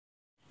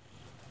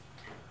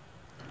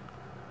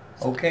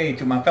Okay,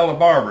 to my fellow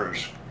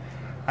barbers,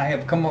 I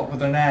have come up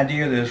with an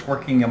idea that is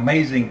working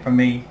amazing for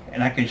me,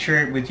 and I can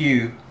share it with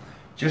you.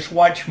 Just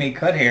watch me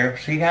cut hair,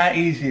 see how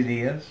easy it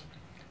is.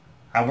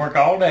 I work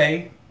all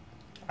day.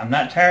 I'm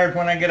not tired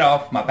when I get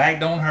off. My back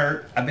don't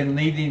hurt. I've been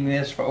needing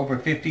this for over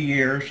 50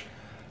 years.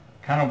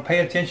 Kind of pay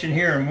attention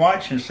here and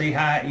watch and see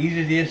how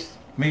easy it is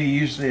for me to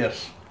use the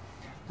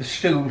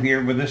stool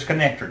here with this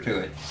connector to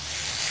it.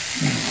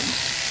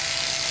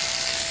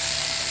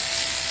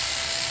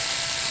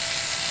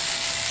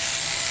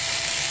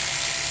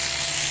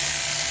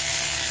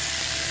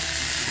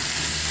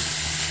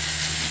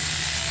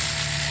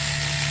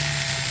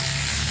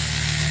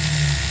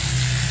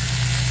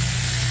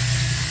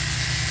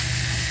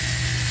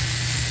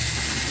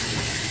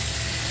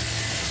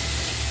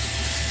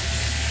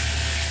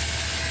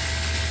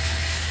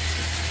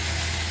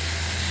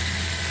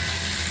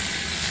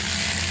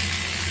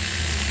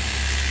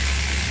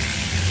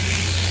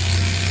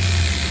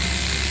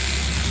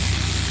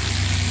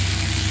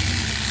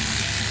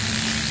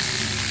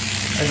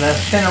 As I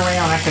spin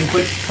around, I can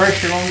put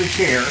pressure on the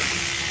chair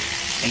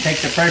and take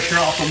the pressure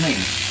off of me.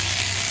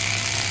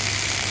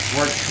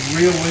 Works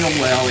real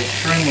well,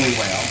 extremely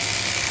well.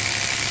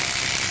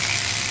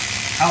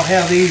 I'll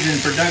have these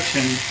in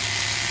production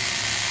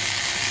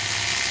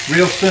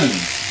real soon.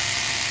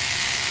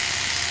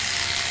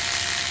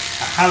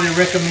 I highly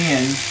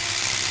recommend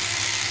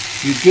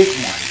you get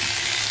one.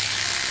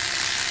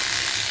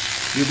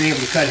 You'll be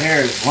able to cut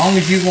hair as long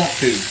as you want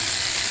to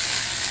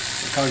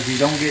because you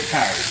don't get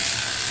tired.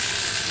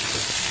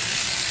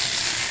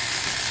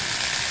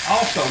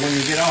 Also, when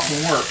you get off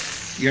from work,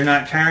 you're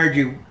not tired,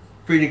 you're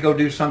free to go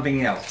do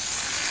something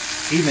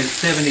else. Even at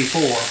 74,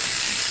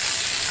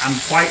 I'm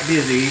quite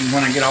busy even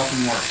when I get off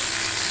from work.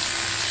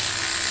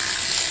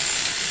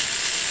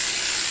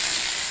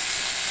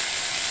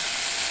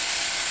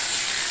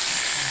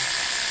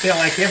 Feel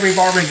like every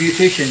barber and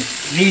beautician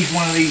needs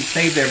one of these to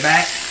save their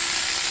back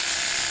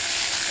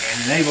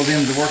and enable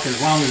them to work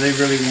as long as they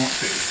really want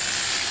to.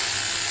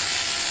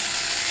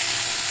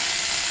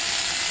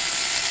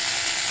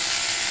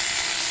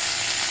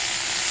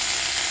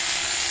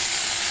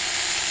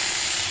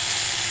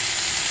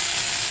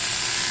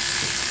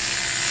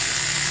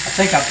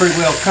 I think I pretty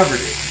well covered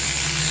it.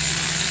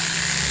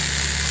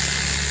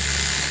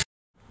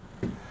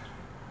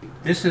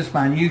 This is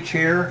my new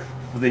chair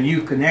with a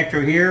new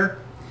connector here.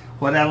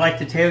 What I'd like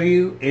to tell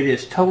you, it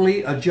is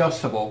totally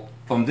adjustable.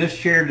 From this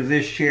chair to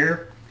this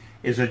chair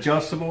is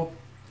adjustable.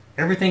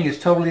 Everything is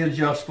totally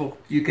adjustable.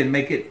 You can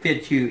make it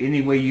fit you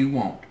any way you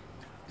want.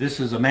 This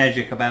is the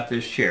magic about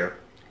this chair,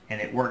 and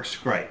it works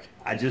great.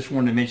 I just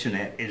wanted to mention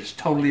that. It is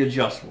totally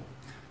adjustable.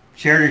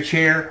 Chair to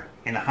chair,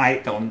 and the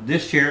height on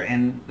this chair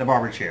and the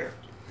barber chair.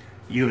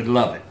 You would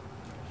love it.